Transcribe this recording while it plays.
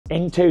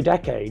In 2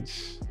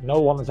 decades, no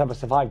one has ever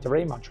survived a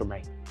rematch with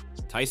me.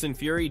 Tyson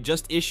Fury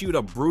just issued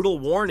a brutal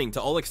warning to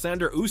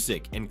Oleksandr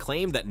Usyk and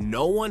claimed that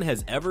no one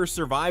has ever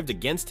survived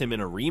against him in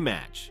a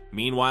rematch.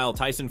 Meanwhile,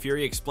 Tyson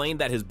Fury explained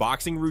that his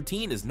boxing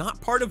routine is not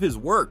part of his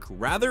work,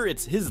 rather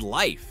it's his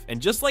life. And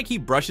just like he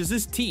brushes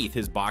his teeth,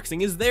 his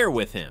boxing is there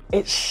with him.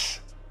 It's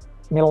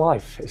my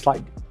life. It's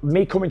like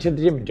me coming to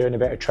the gym and doing a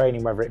bit of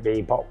training, whether it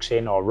be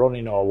boxing or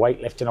running or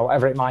weightlifting or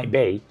whatever it might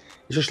be.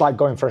 It's just like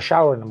going for a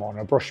shower in the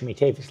morning or brushing my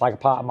teeth. It's like a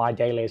part of my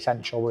daily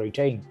essential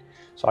routine.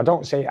 So I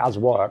don't see it as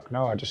work,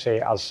 no, I just see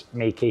it as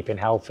me keeping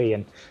healthy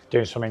and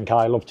doing something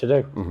I love to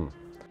do.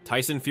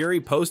 Tyson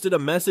Fury posted a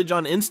message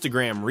on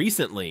Instagram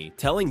recently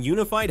telling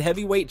unified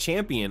heavyweight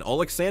champion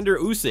Oleksandr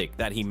Usyk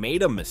that he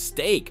made a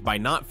mistake by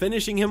not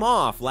finishing him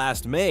off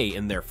last May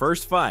in their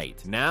first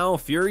fight. Now,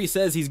 Fury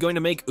says he's going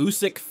to make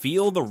Usyk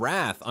feel the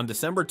wrath on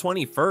December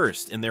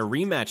 21st in their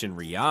rematch in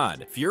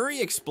Riyadh.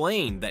 Fury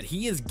explained that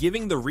he is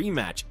giving the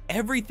rematch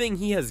everything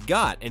he has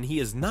got and he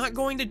is not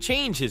going to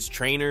change his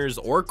trainers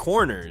or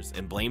corners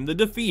and blame the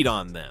defeat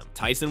on them.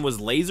 Tyson was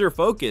laser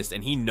focused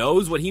and he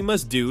knows what he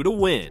must do to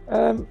win.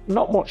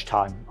 Not much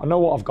time. I know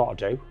what I've got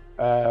to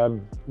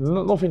do.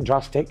 Nothing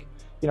drastic.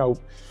 You know,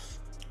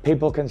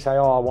 people can say,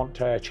 oh, I want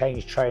to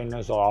change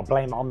trainers, or I'll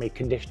blame it on my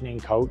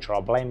conditioning coach, or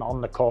I'll blame it on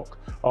the cook,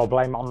 or I'll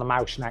blame it on the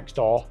mouse next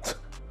door.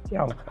 You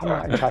know, I'm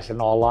not interested in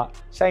all that.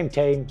 Same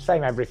team,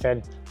 same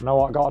everything. I know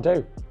what I've got to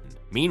do.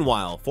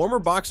 Meanwhile, former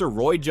boxer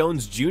Roy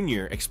Jones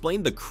Jr.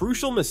 explained the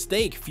crucial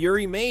mistake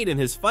Fury made in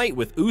his fight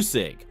with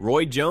Usyk.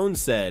 Roy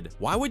Jones said,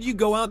 "Why would you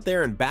go out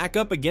there and back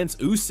up against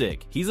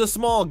Usyk? He's a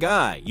small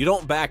guy. You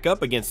don't back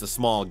up against a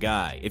small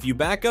guy. If you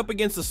back up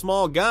against a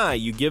small guy,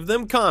 you give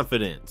them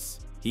confidence."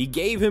 He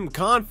gave him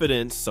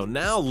confidence, so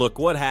now look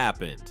what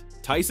happened.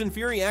 Tyson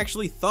Fury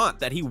actually thought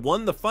that he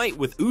won the fight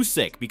with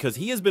Usyk because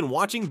he has been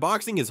watching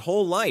boxing his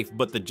whole life,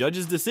 but the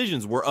judges'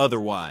 decisions were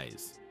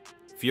otherwise.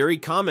 Fury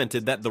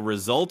commented that the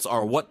results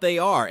are what they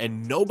are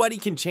and nobody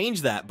can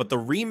change that, but the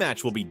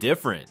rematch will be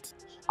different.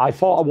 I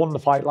thought I won the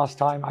fight last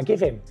time. I give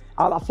him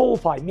a full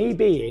fight. Me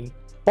being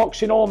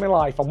boxing all my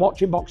life and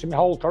watching boxing my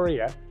whole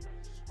career,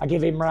 I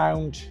give him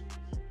round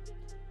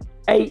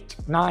 8,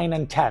 9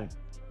 and 10.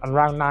 And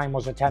round 9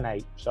 was a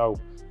 10-8. So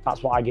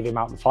that's what I give him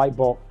out of the fight.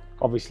 But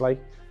obviously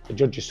the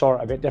judges saw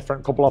it a bit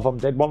different. A couple of them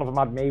did. One of them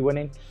had me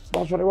winning.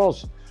 That's what it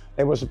was.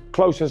 It was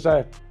close as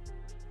a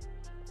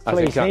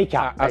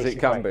kneecap, as it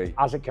can be.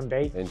 As it can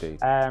be. Indeed.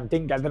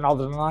 Didn't get the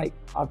Northern Light.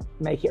 I'll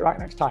make it right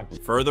next time.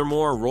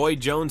 Furthermore, Roy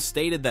Jones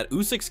stated that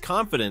Usyk's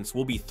confidence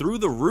will be through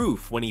the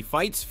roof when he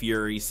fights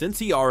Fury since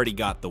he already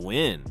got the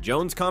win.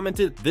 Jones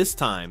commented, "This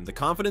time, the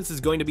confidence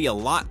is going to be a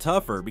lot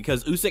tougher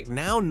because Usyk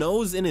now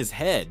knows in his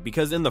head,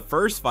 because in the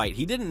first fight,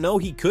 he didn't know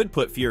he could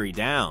put Fury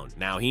down.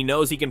 Now he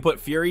knows he can put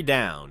Fury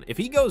down. If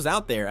he goes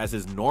out there as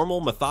his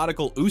normal,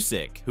 methodical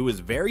Usyk, who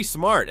is very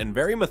smart and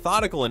very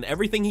methodical in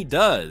everything he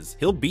does,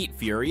 he'll beat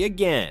Fury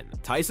again."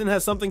 Tyson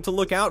has something to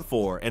look out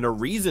for and a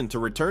reason to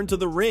return to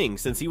the ring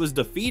since he was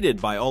defeated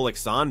by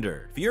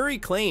Oleksandr. Fury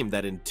claimed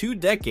that in 2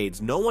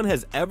 decades no one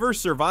has ever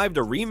survived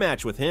a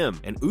rematch with him,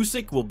 and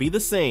Usyk will be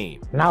the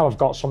same. Now I've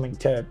got something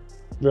to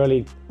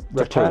really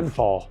return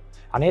for.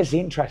 And here's the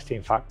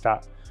interesting fact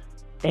that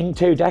in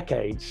 2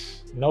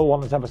 decades no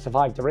one has ever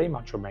survived a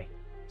rematch with me,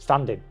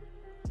 standing.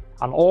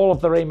 And all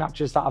of the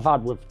rematches that I've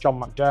had with John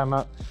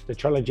McDermott, the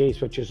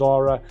trilogies with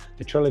Chisora,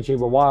 the trilogy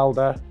with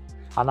Wilder,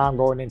 and I'm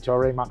going into a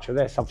rematch of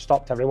this. I've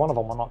stopped every one of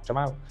them and knocked them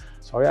out.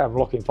 So yeah, I'm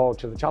looking forward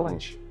to the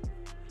challenge.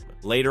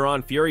 Later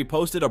on, Fury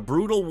posted a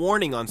brutal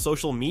warning on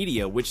social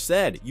media which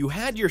said, "You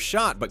had your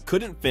shot but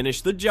couldn't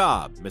finish the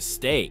job.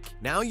 Mistake.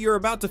 Now you're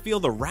about to feel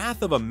the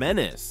wrath of a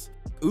menace.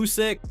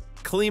 Usyk,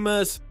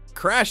 Klimas,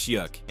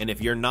 Krashyuk. And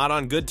if you're not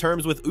on good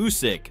terms with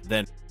Usyk,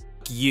 then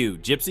you.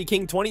 Gypsy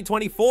King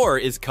 2024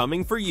 is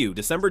coming for you.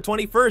 December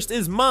 21st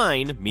is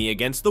mine, me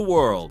against the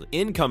world.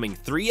 Incoming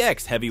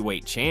 3x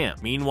heavyweight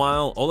champ."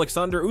 Meanwhile,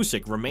 Oleksandr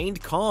Usyk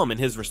remained calm in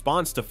his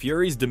response to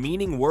Fury's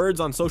demeaning words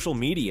on social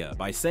media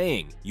by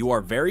saying, "You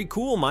are very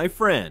cool, my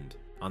friend."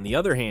 On the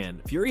other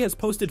hand, Fury has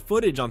posted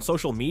footage on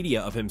social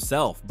media of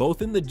himself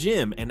both in the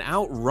gym and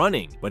out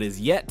running, but is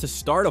yet to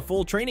start a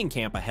full training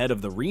camp ahead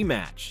of the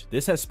rematch.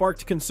 This has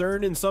sparked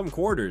concern in some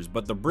quarters,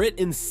 but the Brit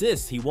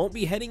insists he won't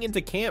be heading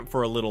into camp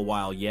for a little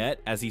while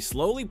yet, as he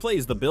slowly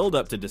plays the build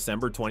up to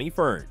December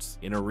 21st.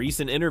 In a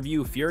recent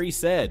interview, Fury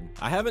said,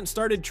 "I haven't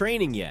started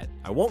training yet.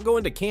 I won't go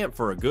into camp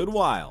for a good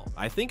while.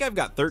 I think I've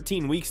got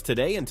 13 weeks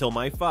today until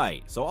my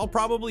fight, so I'll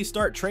probably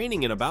start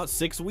training in about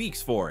 6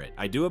 weeks for it.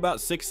 I do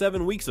about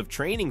 6-7 weeks of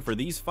training for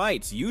these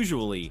fights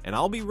usually, and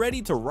I'll be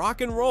ready to rock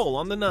and roll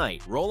on the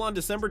night. Roll on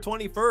December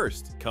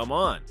 21st. Come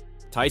on."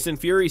 Tyson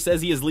Fury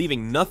says he is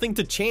leaving nothing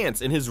to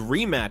chance in his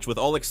rematch with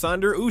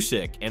Oleksandr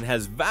Usyk and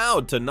has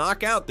vowed to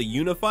knock out the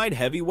unified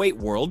heavyweight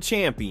world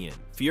champion.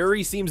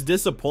 Fury seems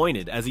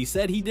disappointed as he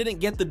said he didn't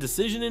get the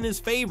decision in his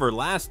favor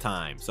last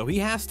time, so he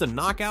has to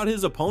knock out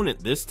his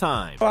opponent this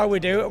time. Well, we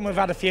do, and we've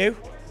had a few.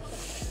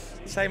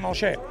 Same old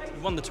shit.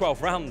 You won the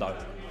 12th round though.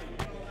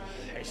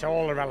 It's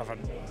all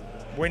irrelevant.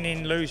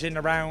 winning, losing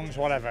the rounds,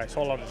 whatever. It's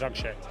all on the dog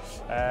shit.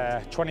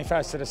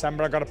 21st of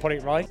December, I got to put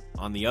it right.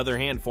 On the other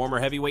hand, former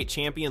heavyweight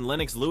champion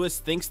Lennox Lewis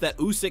thinks that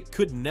Usyk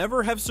could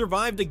never have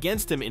survived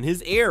against him in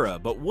his era,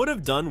 but would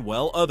have done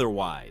well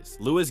otherwise.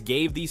 Lewis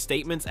gave these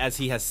statements as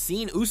he has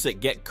seen Usyk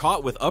get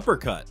caught with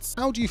uppercuts.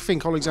 How do you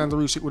think Oleksandr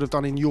Usyk would have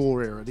done in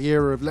your era, the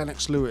era of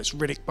Lennox Lewis,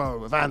 Riddick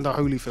Bowe, Evander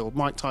Holyfield,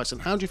 Mike Tyson?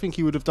 How do you think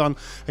he would have done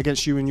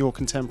against you and your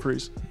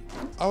contemporaries?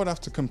 I would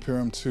have to compare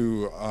him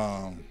to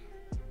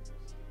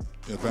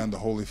Evander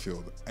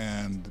Holyfield,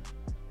 and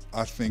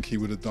I think he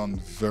would have done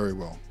very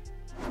well.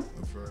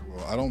 Very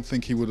well. I don't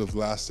think he would have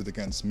lasted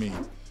against me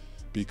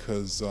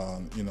because,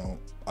 you know,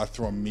 I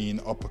throw a mean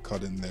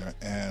uppercut in there,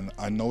 and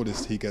I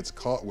noticed he gets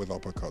caught with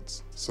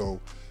uppercuts. So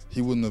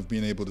he wouldn't have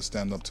been able to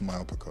stand up to my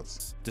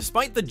uppercuts.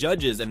 Despite the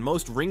judges and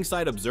most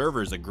ringside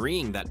observers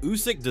agreeing that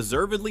Usyk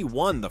deservedly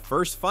won the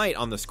first fight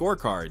on the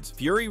scorecards,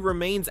 Fury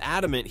remains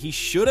adamant he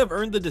should have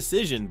earned the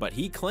decision, but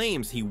he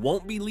claims he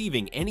won't be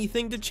leaving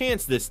anything to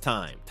chance this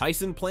time.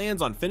 Tyson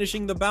plans on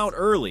finishing the bout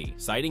early,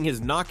 citing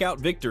his knockout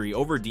victory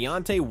over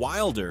Deontay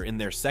Wilder in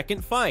their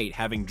second fight,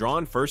 having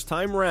drawn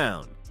first-time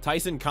round.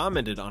 Tyson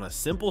commented on a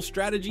simple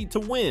strategy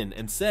to win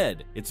and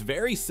said, "It's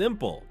very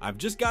simple. I've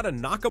just got to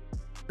knock a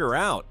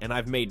out, and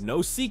I've made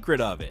no secret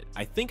of it.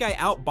 I think I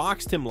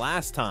outboxed him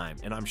last time,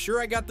 and I'm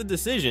sure I got the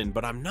decision,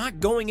 but I'm not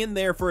going in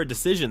there for a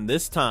decision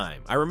this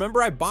time. I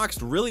remember I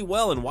boxed really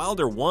well and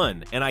Wilder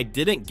won, and I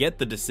didn't get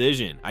the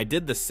decision. I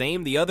did the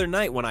same the other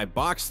night when I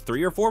boxed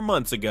 3 or 4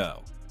 months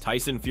ago."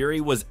 Tyson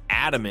Fury was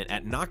adamant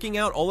at knocking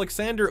out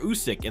Oleksandr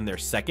Usyk in their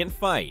second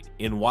fight.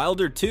 In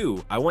Wilder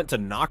 2, I went to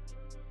knock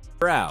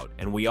her out,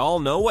 and we all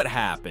know what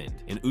happened.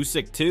 In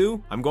Usyk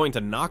 2, I'm going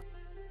to knock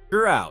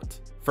her out.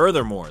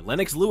 Furthermore,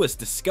 Lennox Lewis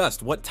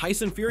discussed what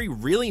Tyson Fury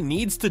really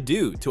needs to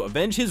do to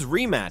avenge his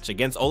rematch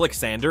against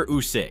Oleksandr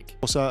Usyk.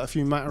 Also,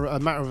 a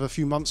matter of a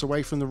few months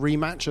away from the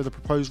rematch, or the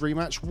proposed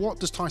rematch. What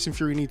does Tyson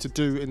Fury need to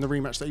do in the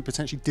rematch that he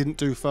potentially didn't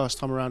do first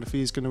time around if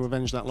he's going to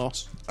avenge that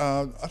loss?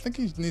 I think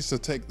he needs to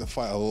take the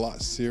fight a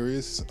lot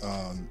serious,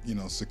 you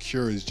know,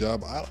 secure his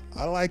jab.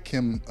 I like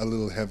him a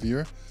little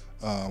heavier,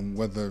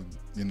 whether,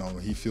 you know,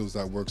 he feels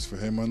that works for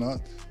him or not.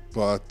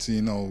 But,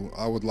 you know,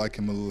 I would like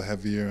him a little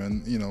heavier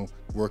and, you know,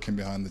 working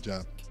behind the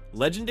jab.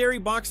 Legendary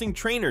boxing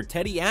trainer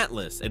Teddy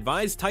Atlas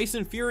advised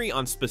Tyson Fury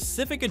on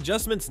specific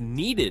adjustments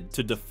needed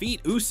to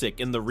defeat Usyk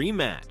in the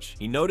rematch.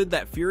 He noted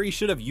that Fury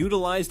should have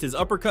utilized his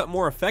uppercut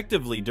more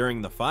effectively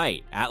during the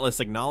fight. Atlas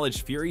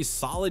acknowledged Fury's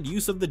solid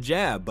use of the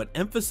jab, but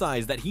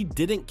emphasized that he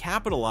didn't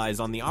capitalize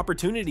on the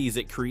opportunities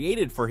it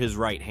created for his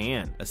right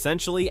hand.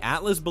 Essentially,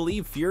 Atlas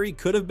believed Fury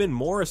could have been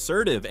more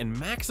assertive and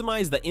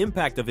maximized the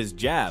impact of his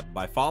jab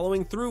by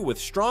following through with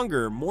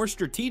stronger, more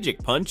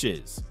strategic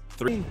punches.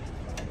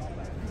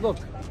 Look,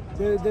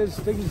 there's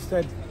things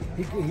that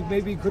he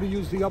maybe could have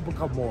used the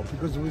uppercut more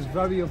because it was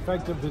very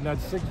effective in that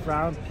 6th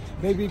round.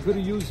 Maybe he could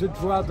have used it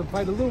throughout the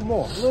fight a little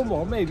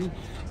more, maybe.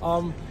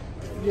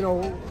 You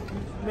know,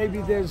 maybe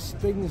there's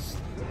things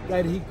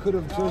that he could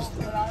have just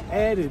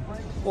added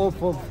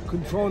off of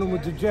controlling him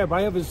with the jab.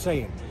 I have a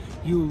saying,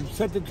 you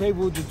set the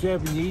table with the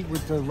jab and you eat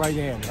with the right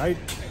hand, right?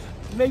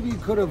 Maybe he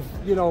could have,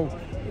 you know,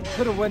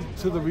 went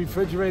to the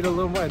refrigerator a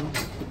little bit,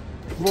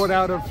 brought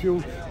out a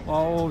few,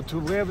 or to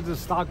wherever the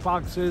stock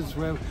box is,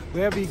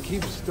 wherever he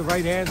keeps the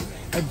right hand,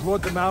 and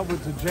brought them out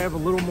with the jab a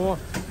little more.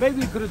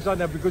 Maybe he could have done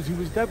that because he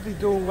was definitely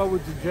doing well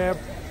with the jab.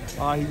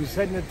 He was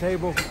setting the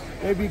table.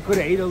 Maybe he could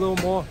have ate a little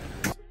more.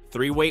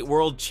 Three-weight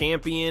world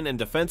champion and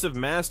defensive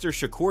master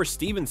Shakur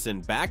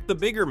Stevenson backed the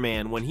bigger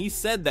man when he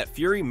said that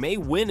Fury may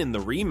win in the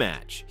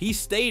rematch. He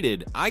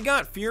stated, "I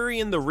got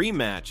Fury in the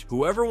rematch.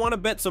 Whoever want to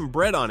bet some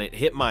bread on it,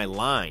 hit my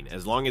line.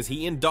 As long as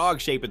he in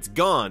dog shape, it's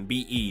gone,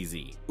 be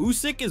easy."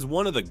 Usyk is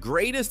one of the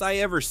greatest I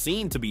ever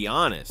seen, to be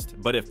honest,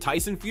 but if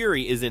Tyson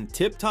Fury is in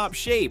tip-top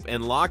shape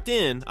and locked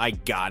in, I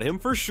got him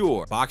for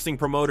sure. Boxing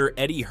promoter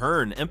Eddie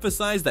Hearn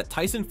emphasized that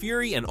Tyson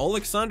Fury and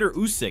Oleksandr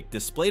Usyk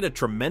displayed a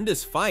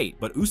tremendous fight,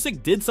 but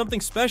Usyk did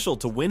something special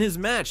to win his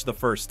match the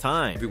first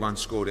time. Everyone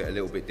scored it a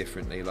little bit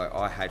differently. Like,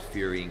 I had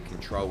Fury in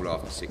control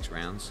after 6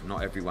 rounds.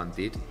 Not everyone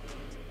did.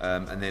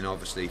 And then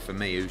obviously for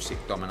me, Usyk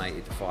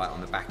dominated the fight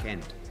on the back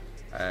end.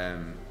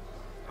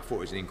 I thought it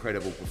was an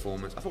incredible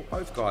performance. I thought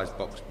both guys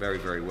boxed very,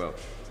 very well.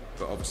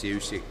 But obviously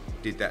Usyk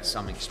did that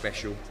something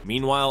special.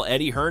 Meanwhile,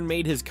 Eddie Hearn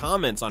made his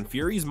comments on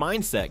Fury's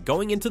mindset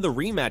going into the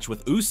rematch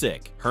with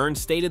Usyk. Hearn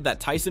stated that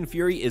Tyson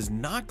Fury is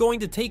not going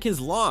to take his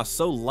loss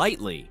so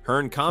lightly.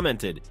 Hearn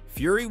commented,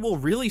 "Fury will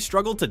really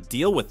struggle to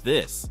deal with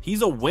this.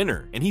 He's a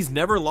winner, and he's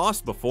never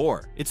lost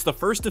before. It's the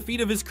first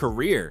defeat of his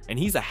career, and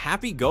he's a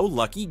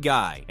happy-go-lucky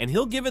guy, and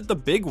he'll give it the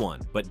big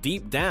one. But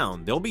deep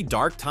down, there'll be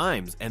dark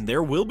times, and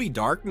there will be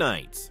dark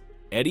nights."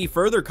 Eddie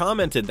further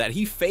commented that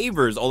he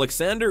favors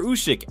Oleksandr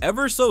Usyk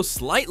ever so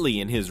slightly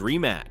in his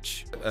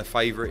rematch. A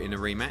favourite in a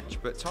rematch,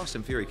 but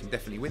Tyson Fury can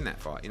definitely win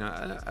that fight. You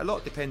know, a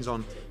lot depends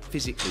on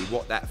physically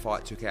what that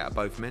fight took out of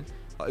both men.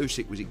 Like,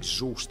 Usyk was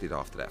exhausted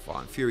after that fight,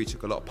 and Fury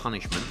took a lot of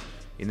punishment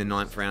in the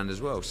 9th round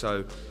as well.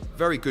 So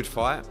very good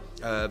fight,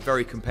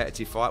 very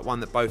competitive fight, one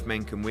that both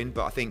men can win.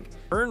 But I think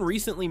Hearn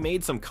recently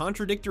made some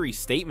contradictory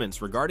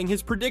statements regarding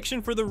his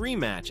prediction for the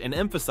rematch and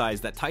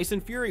emphasized that Tyson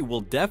Fury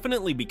will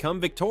definitely become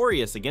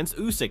victorious against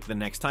Usyk the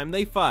next time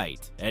they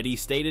fight. Eddie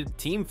stated,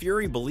 Team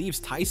Fury believes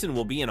Tyson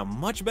will be in a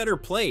much better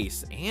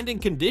place and in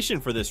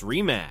condition for this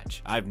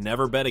rematch. I've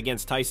never bet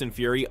against Tyson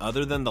Fury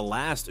other than the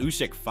last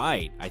Usyk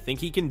fight. I think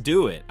he can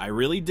do it. I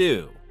really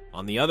do.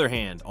 On the other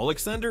hand,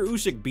 Oleksandr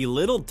Usyk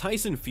belittled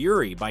Tyson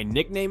Fury by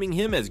nicknaming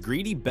him as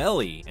Greedy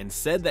Belly and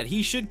said that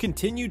he should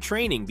continue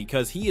training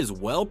because he is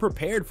well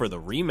prepared for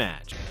the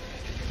rematch.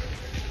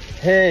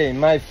 Hey,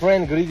 my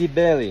friend Greedy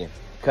Belly,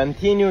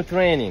 continue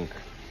training.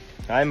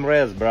 I'm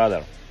rest,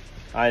 brother.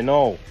 I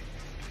know.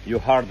 You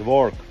hard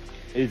work.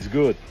 It's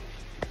good.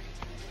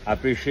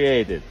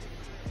 Appreciate it.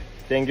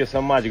 Thank you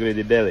so much,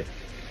 Greedy Belly.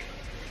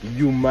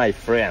 You my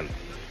friend.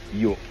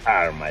 You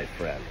are my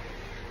friend.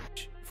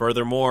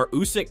 Furthermore,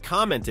 Usyk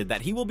commented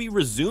that he will be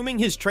resuming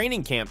his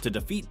training camp to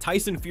defeat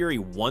Tyson Fury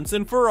once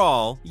and for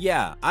all.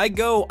 Yeah, I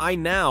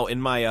now in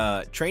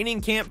my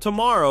training camp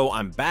tomorrow.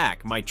 I'm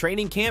back. My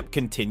training camp,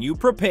 continue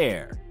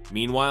prepare.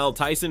 Meanwhile,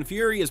 Tyson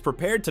Fury is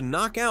prepared to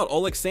knock out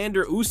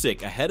Oleksandr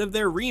Usyk ahead of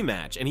their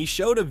rematch, and he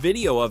showed a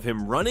video of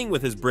him running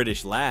with his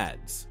British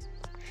lads.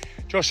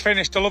 Just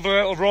finished a lovely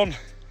little run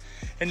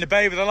in the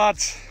bay with the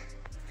lads.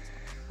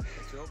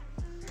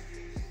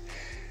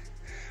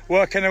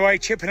 Working away,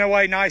 chipping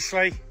away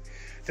nicely.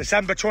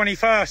 December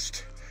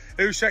 21st.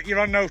 Usyk, you're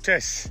on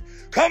notice.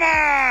 Come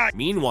on!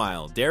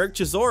 Meanwhile, Derek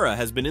Chisora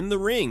has been in the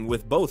ring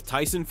with both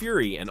Tyson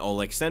Fury and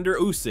Oleksandr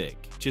Usyk.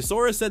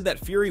 Chisora said that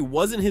Fury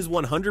wasn't his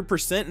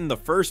 100% in the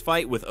first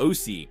fight with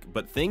Usyk,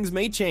 but things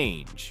may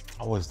change.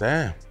 I was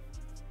there.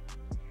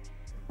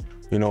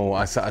 You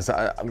know,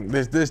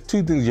 there's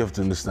two things you have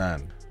to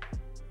understand.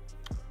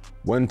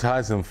 When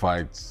Tyson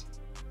fights,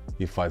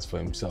 he fights for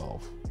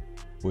himself.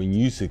 When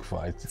Usyk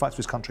fights, he fights for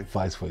his country.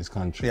 Fights for his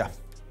country. Yeah.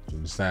 Do you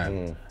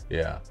understand?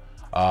 Yeah.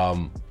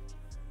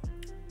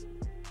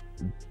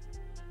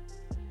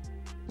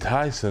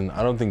 Tyson,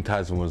 I don't think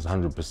Tyson was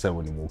 100%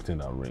 when he walked in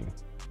that ring.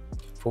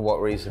 For what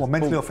reason? Well,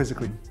 mentally or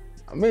physically?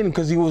 I mean,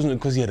 because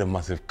he had a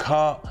massive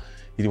cut.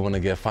 He didn't want to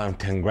get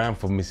 10 grand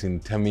for missing,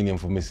 10 million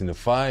for missing the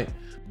fight.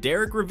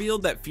 Derek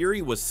revealed that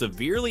Fury was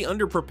severely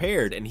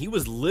underprepared and he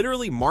was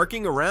literally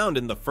marking around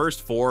in the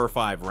first 4 or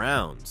 5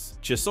 rounds.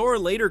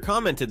 Chisora later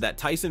commented that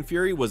Tyson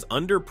Fury was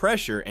under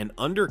pressure and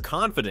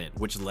underconfident,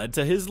 which led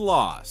to his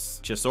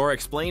loss. Chisora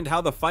explained how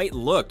the fight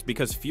looked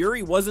because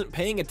Fury wasn't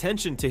paying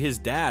attention to his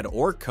dad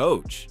or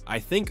coach. I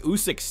think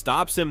Usyk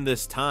stops him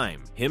this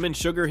time. Him and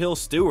Sugar Hill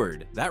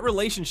Stewart, that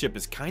relationship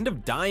is kind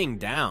of dying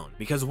down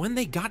because when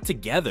they got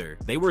together,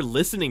 they were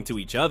listening to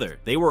each other.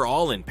 They were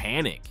all in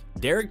panic.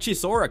 Derek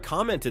Chisora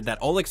commented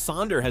that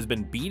Oleksandr has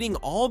been beating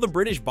all the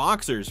British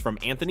boxers from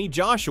Anthony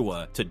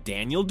Joshua to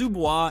Daniel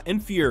Dubois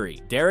and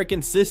Fury. Derek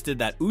insisted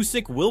that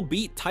Usyk will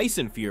beat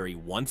Tyson Fury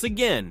once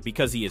again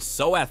because he is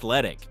so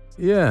athletic.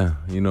 Yeah,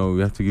 you know, we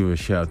have to give a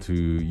shout out to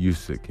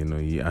Usyk. You know,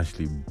 he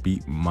actually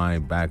beat my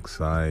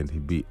backside. He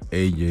beat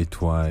AJ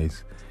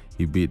twice.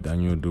 He beat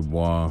Daniel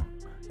Dubois,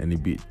 and he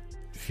beat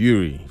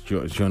Fury.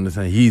 Do you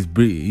understand? He's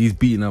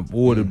beating up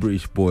all the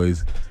British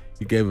boys.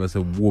 He gave us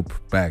a whoop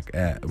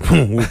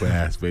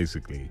ass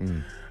basically.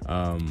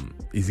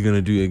 Is he gonna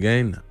do it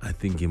again? I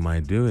think he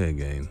might do it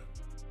again.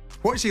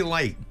 What is he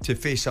like to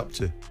face up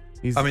to?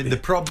 I mean,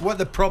 what are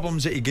the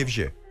problems that he gives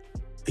you?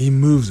 He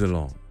moves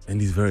along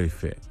and he's very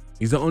fit.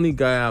 He's the only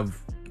guy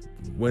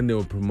when they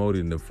were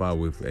promoting the fight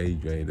with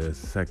AJ, the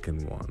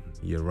second one,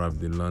 he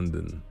arrived in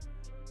London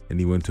and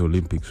he went to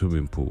Olympic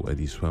swimming pool and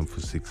he swam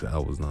for 6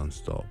 hours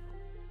non-stop.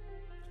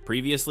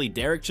 Previously,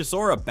 Derek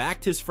Chisora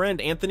backed his friend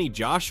Anthony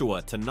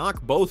Joshua to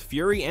knock both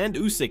Fury and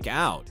Usyk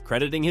out,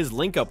 crediting his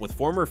link-up with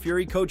former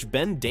Fury coach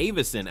Ben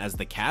Davison as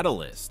the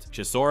catalyst.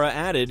 Chisora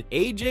added,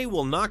 AJ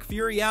will knock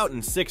Fury out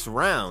in 6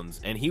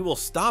 rounds, and he will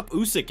stop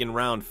Usyk in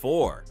round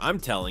 4. I'm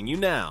telling you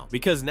now,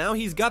 because now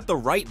he's got the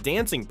right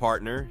dancing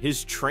partner,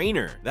 his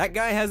trainer. That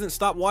guy hasn't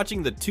stopped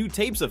watching the 2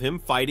 tapes of him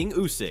fighting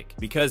Usyk,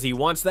 because he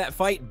wants that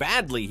fight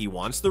badly. He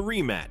wants the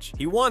rematch.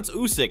 He wants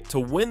Usyk to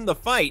win the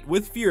fight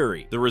with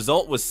Fury. The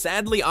result was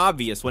sadly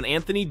obvious when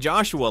Anthony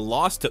Joshua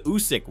lost to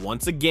Usyk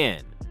once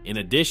again. In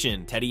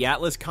addition, Teddy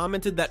Atlas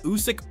commented that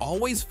Usyk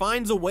always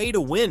finds a way to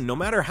win no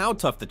matter how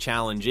tough the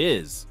challenge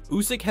is.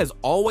 Usyk has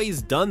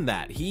always done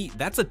that.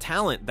 That's a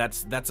talent,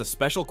 that's a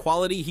special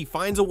quality. He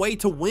finds a way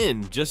to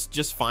win,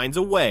 just finds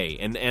a way.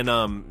 And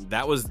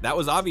that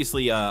was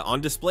obviously on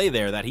display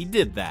there that he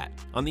did that.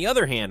 On the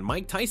other hand,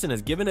 Mike Tyson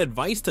has given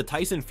advice to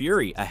Tyson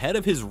Fury ahead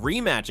of his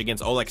rematch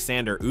against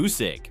Oleksandr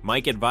Usyk.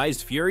 Mike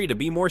advised Fury to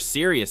be more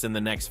serious in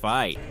the next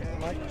fight.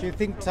 Mike, do you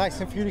think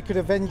Tyson Fury could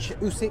avenge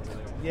Usyk?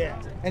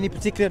 Yeah. Any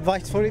particular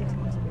advice for him?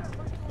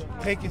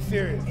 Take it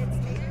serious.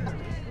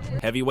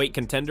 Heavyweight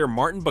contender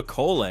Martin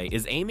Bakole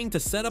is aiming to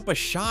set up a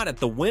shot at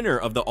the winner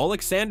of the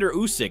Oleksandr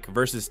Usyk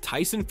versus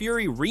Tyson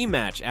Fury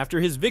rematch after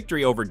his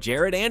victory over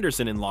Jared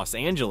Anderson in Los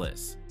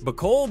Angeles.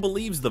 Bakole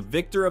believes the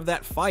victor of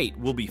that fight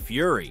will be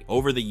Fury.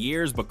 Over the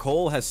years,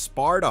 Bakole has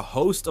sparred a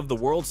host of the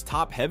world's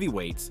top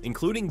heavyweights,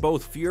 including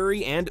both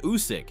Fury and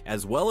Usyk,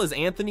 as well as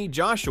Anthony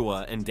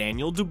Joshua and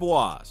Daniel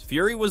Dubois.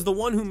 Fury was the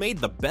one who made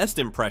the best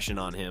impression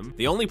on him.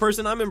 The only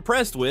person I'm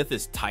impressed with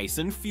is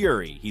Tyson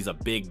Fury. He's a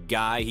big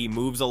guy, he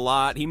moves a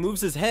lot, he moves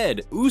his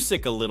head.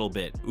 Usyk a little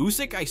bit.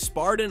 Usyk I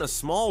sparred in a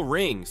small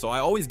ring, so I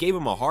always gave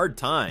him a hard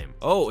time.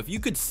 Oh, if you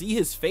could see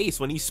his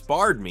face when he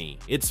sparred me,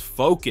 it's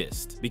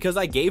focused, because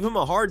I gave him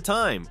a hard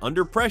time,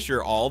 under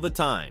pressure all the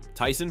time.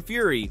 Tyson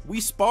Fury, we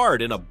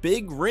sparred in a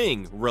big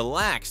ring,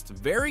 relaxed,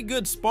 very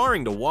good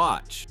sparring to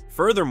watch.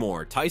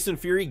 Furthermore, Tyson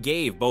Fury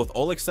gave both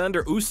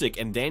Oleksandr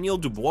Usyk and Daniel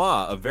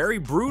Dubois a very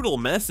brutal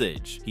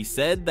message. He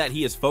said that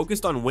he is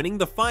focused on winning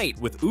the fight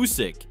with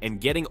Usyk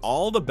and getting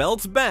all the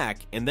belts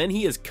back, and then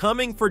he is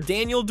coming for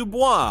Daniel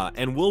Dubois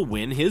and will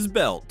win his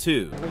belt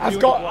too. I've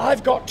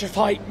got to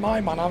fight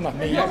my man,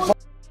 haven't I?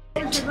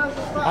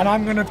 And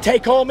I'm going to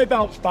take all my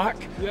belts back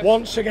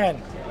once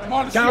again.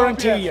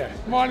 Guarantee you.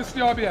 Minus the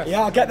IBF.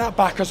 Yeah, I'll get that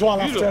back as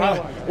well after.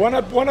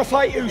 When I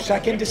fight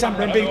Usyk in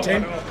December and beat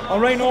him, I'll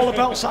reign all the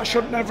belts that I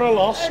should never have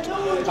lost,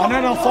 and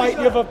then I'll fight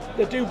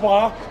the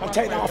Dubois and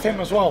take that off him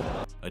as well.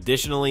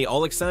 Additionally,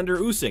 Oleksandr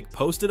Usyk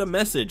posted a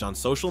message on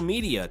social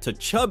media to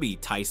chubby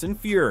Tyson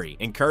Fury,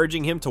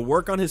 encouraging him to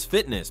work on his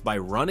fitness by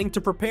running to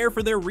prepare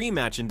for their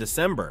rematch in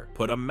December.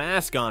 Put a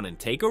mask on and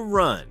take a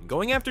run,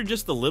 going after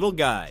just the little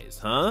guys,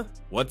 huh?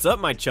 What's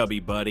up, my chubby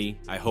buddy?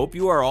 I hope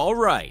you are all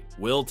right.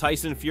 Will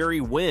Tyson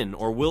Fury win,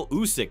 or will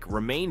Usyk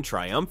remain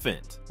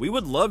triumphant? We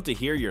would love to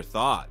hear your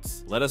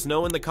thoughts. Let us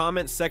know in the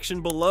comments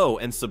section below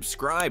and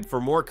subscribe for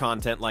more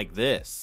content like this.